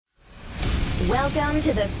Welcome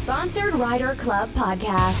to the Sponsored Rider Club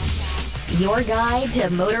podcast, your guide to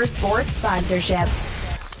motorsports sponsorship.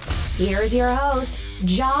 Here's your host,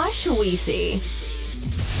 Josh Weesey.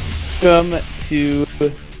 Welcome to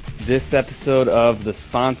this episode of the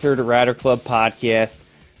Sponsored Rider Club podcast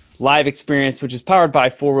live experience, which is powered by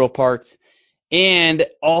 4 Wheel Parts. And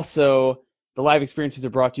also, the live experiences are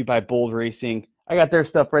brought to you by Bold Racing. I got their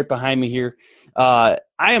stuff right behind me here. I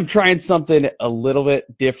am trying something a little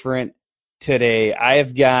bit different today. I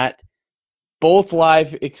have got both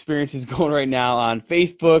live experiences going right now on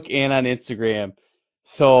Facebook and on Instagram.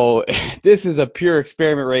 So this is a pure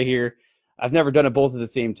experiment right here. I've never done it both at the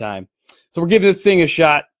same time. So we're giving this thing a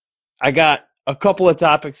shot. I got a couple of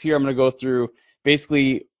topics here I'm going to go through.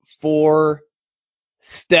 Basically 4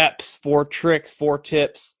 steps, 4 tricks, 4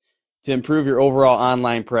 tips to improve your overall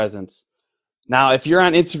online presence. Now, if you're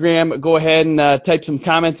on Instagram, go ahead and type some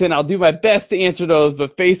comments in. I'll do my best to answer those.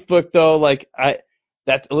 But Facebook, though,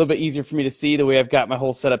 that's a little bit easier for me to see the way I've got my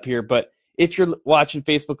whole setup here. But if you're watching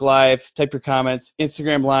Facebook Live, type your comments.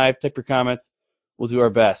 Instagram Live, type your comments. We'll do our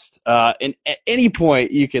best. And at any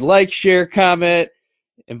point, you can like, share, comment,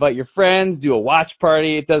 invite your friends, do a watch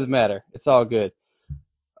party. It doesn't matter. It's all good.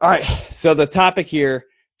 All right. So the topic here,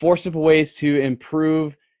 4 simple ways to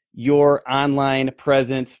improve your online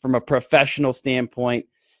presence from a professional standpoint.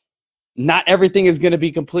 Not everything is going to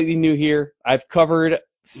be completely new here. I've covered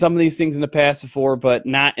some of these things in the past before, but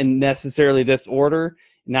not in necessarily this order,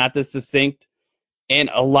 not this succinct. And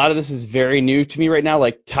a lot of this is very new to me right now,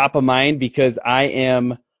 like top of mind, because I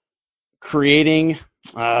am creating,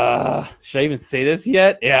 should I even say this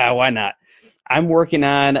yet? Yeah, why not? I'm working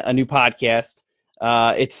on a new podcast.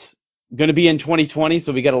 It's going to be in 2020,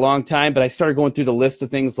 so we got a long time, but I started going through the list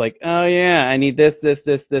of things like, oh yeah, I need this. And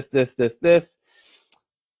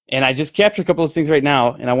I just captured a couple of things right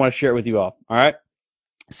now, and I want to share it with you all right?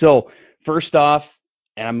 So first off,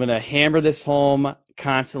 and I'm going to hammer this home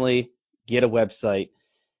constantly, get a website.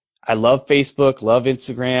 I love Facebook, love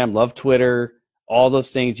Instagram, love Twitter, all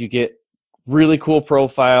those things. You get really cool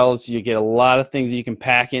profiles. You get a lot of things that you can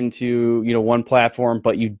pack into, one platform,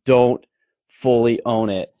 but you don't fully own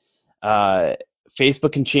it.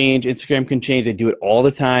 Facebook can change, Instagram can change. They do it all the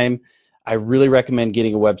time. I really recommend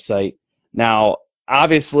getting a website. Now,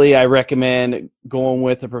 obviously, I recommend going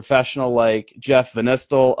with a professional like Jeff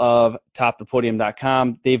Vanistel of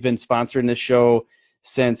TopThePodium.com. They've been sponsoring this show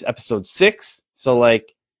since episode 6. So,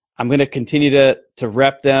 I'm going to continue to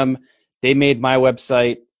rep them. They made my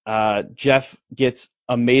website. Jeff gets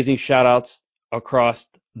amazing shout-outs across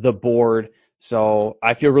the board. So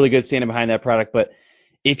I feel really good standing behind that product. But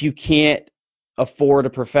if you can't afford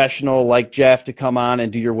a professional like Jeff to come on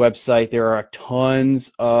and do your website, there are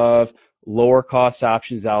tons of lower cost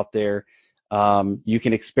options out there. You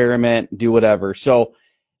can experiment, do whatever. So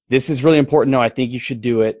this is really important. No, I think you should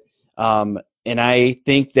do it. And I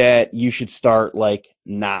think that you should start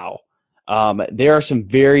now. There are some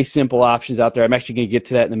very simple options out there. I'm actually going to get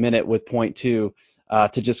to that in a minute with point 2,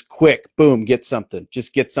 to just quick, boom, get something.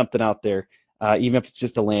 Just get something out there, even if it's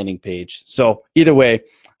just a landing page. So either way,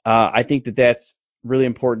 I think that that's really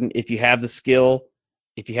important. If you have the skill,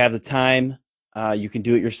 if you have the time, you can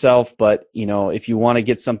do it yourself. But, if you want to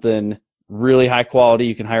get something really high quality,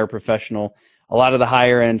 you can hire a professional. A lot of the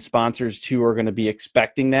higher end sponsors too are going to be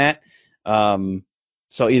expecting that. So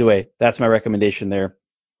either way, that's my recommendation there.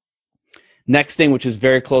 Next thing, which is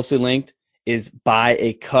very closely linked, is buy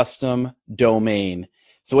a custom domain.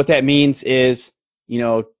 So what that means is,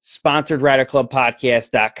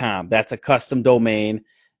 sponsoredriderclubpodcast.com. That's a custom domain.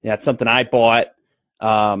 That's something I bought.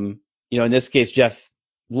 In this case, Jeff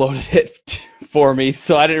loaded it for me,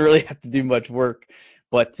 so I didn't really have to do much work.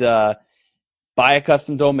 But buy a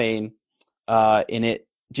custom domain, and it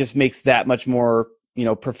just makes that much more,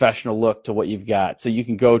 professional look to what you've got. So you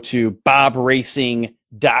can go to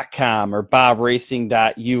bobracing.com or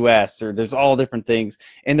bobracing.us, or there's all different things,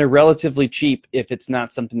 and they're relatively cheap if it's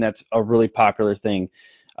not something that's a really popular thing.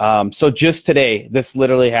 So just today, this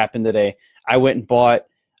literally happened today, I went and bought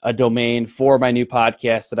a domain for my new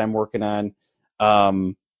podcast that I'm working on.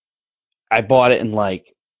 I bought it in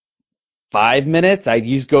 5 minutes. I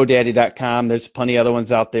use GoDaddy.com. There's plenty of other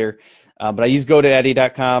ones out there, but I use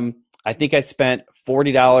GoDaddy.com. I think I spent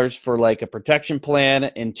 $40 for a protection plan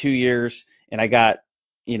in 2 years, and I got,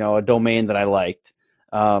 a domain that I liked.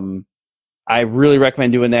 I really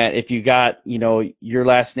recommend doing that. If you got, your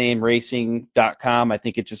last name racing.com, I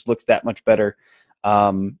think it just looks that much better.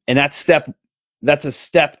 And that's a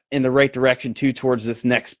step in the right direction too towards this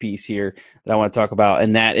next piece here that I want to talk about,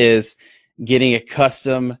 and that is getting a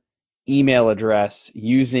custom email address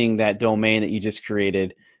using that domain that you just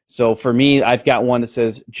created. So for me, I've got one that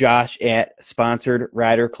says Josh at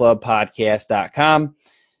sponsoredriderclubpodcast.com.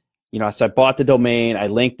 So I bought the domain, I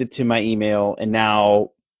linked it to my email, and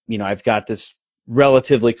now, I've got this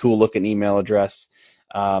relatively cool looking email address.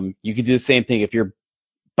 You can do the same thing. If you're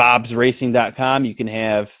bobsracing.com, you can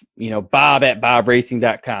have, Bob at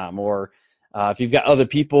bobracing.com, or if you've got other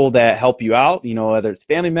people that help you out, whether it's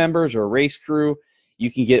family members or a race crew,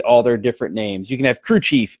 you can get all their different names. You can have crew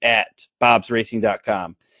chief at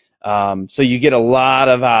bobsracing.com. So you get a lot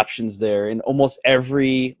of options there, and almost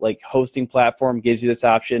every hosting platform gives you this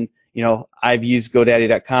option. I've used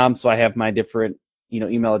GoDaddy.com, so I have my different,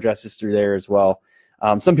 email addresses through there as well.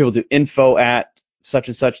 Some people do info at such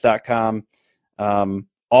and such.com.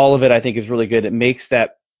 All of it, I think, is really good. It makes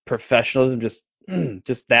that professionalism just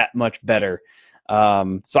that much better.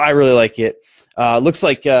 So I really like it. Looks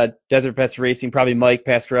like Desert Vets Racing, probably Mike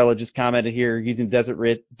Pasquarella just commented here using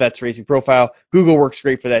Desert Vets Racing profile. Google works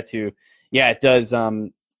great for that too. Yeah, it does.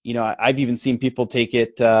 I've even seen people take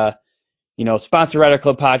it, Sponsor Rider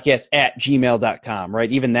Club Podcast at gmail.com,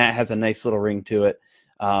 right? Even that has a nice little ring to it.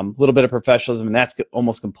 A little bit of professionalism, and that's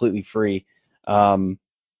almost completely free. So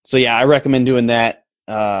yeah, I recommend doing that.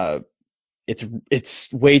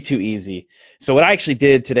 It's way too easy. So what I actually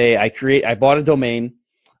did today, I bought a domain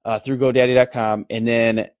through GoDaddy.com, and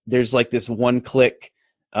then there's this one-click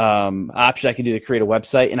option I can do to create a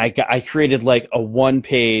website, and I created a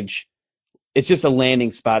one-page. It's just a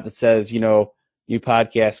landing spot that says, new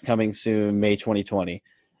podcast coming soon, May 2020.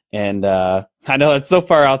 And I know that's so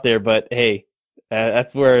far out there, but hey,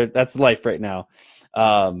 that's life right now.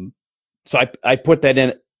 So I put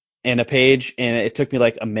that in a page, and it took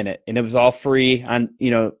me a minute, and it was all free on,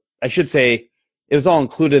 I should say it was all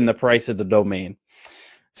included in the price of the domain.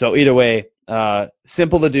 So either way,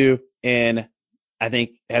 simple to do, and I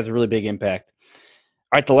think has a really big impact.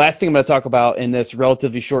 All right, the last thing I'm going to talk about in this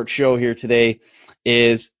relatively short show here today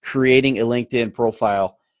is creating a LinkedIn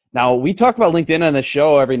profile. Now, we talk about LinkedIn on the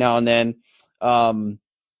show every now and then.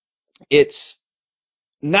 It's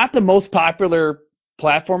not the most popular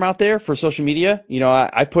platform out there for social media.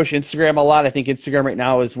 I push Instagram a lot. I think Instagram right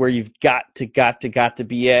now is where you've got to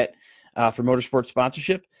be at for motorsport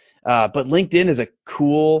sponsorship. But LinkedIn is a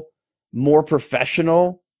cool, more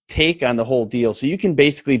professional take on the whole deal. So you can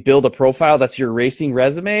basically build a profile that's your racing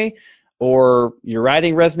resume or your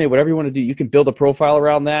riding resume, whatever you want to do. You can build a profile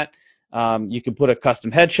around that. You can put a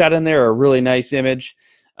custom headshot in there or a really nice image.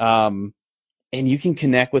 And you can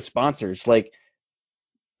connect with sponsors.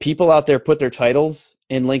 People out there put their titles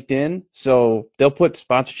in LinkedIn, so they'll put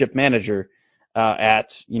sponsorship manager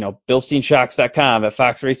at BillsteinShocks.com, at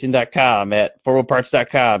FoxRacing.com, at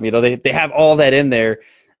ForwardParts.com. They have all that in there,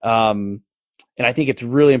 and I think it's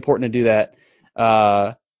really important to do that.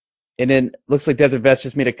 And then looks like Desert Vest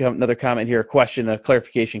just made another comment here, a question, a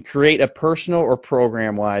clarification. Create a personal or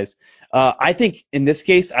program-wise. I think in this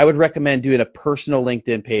case, I would recommend doing a personal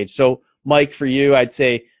LinkedIn page. So Mike, for you, I'd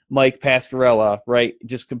say Mike Pasquarella, right?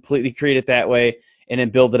 Just completely create it that way and then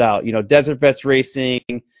build it out. Desert Vets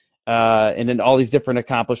Racing, and then all these different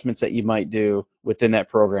accomplishments that you might do within that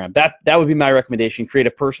program. That would be my recommendation. Create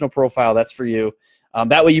a personal profile. That's for you.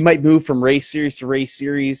 That way you might move from race series to race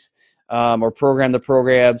series, or program to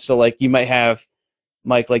program. So you might have,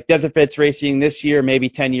 Mike, Desert Vets Racing this year, maybe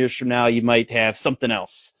 10 years from now, you might have something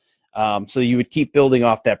else. So you would keep building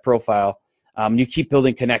off that profile. You keep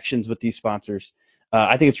building connections with these sponsors.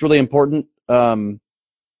 I think it's really important, and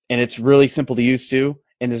it's really simple to use too.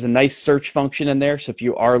 And there's a nice search function in there. So if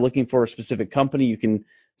you are looking for a specific company, you can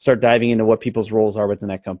start diving into what people's roles are within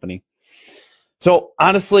that company. So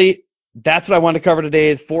honestly, that's what I wanted to cover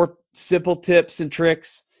today. 4 simple tips and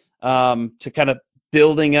tricks to kind of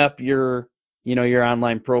building up your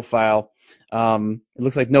online profile. It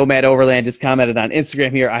looks like Nomad Overland just commented on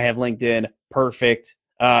Instagram here. I have LinkedIn. Perfect.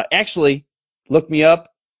 Actually, look me up.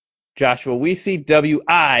 Joshua Wiese,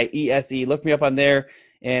 Wiese. Look me up on there,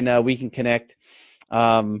 and we can connect.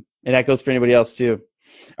 And that goes for anybody else too.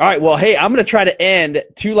 All right, well, hey, I'm going to try to end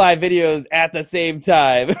 2 live videos at the same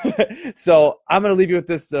time. So I'm going to leave you with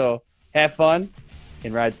this, though. Have fun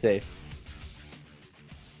and ride safe.